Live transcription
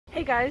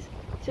Hey guys!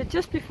 So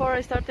just before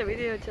I start the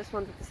video, I just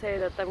wanted to say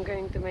that I'm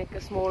going to make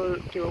a small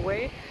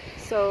giveaway.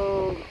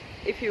 So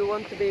if you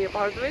want to be a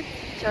part of it,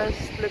 just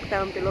look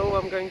down below.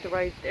 I'm going to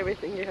write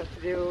everything you have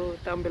to do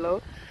down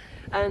below.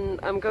 And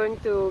I'm going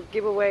to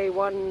give away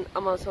one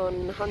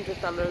Amazon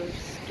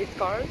 $100 gift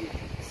card.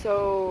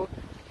 So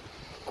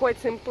quite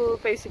simple,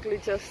 basically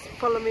just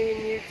follow me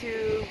on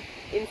YouTube,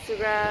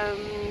 Instagram,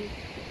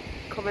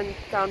 comment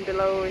down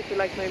below if you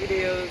like my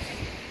videos.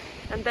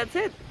 And that's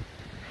it!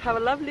 Have a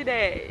lovely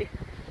day!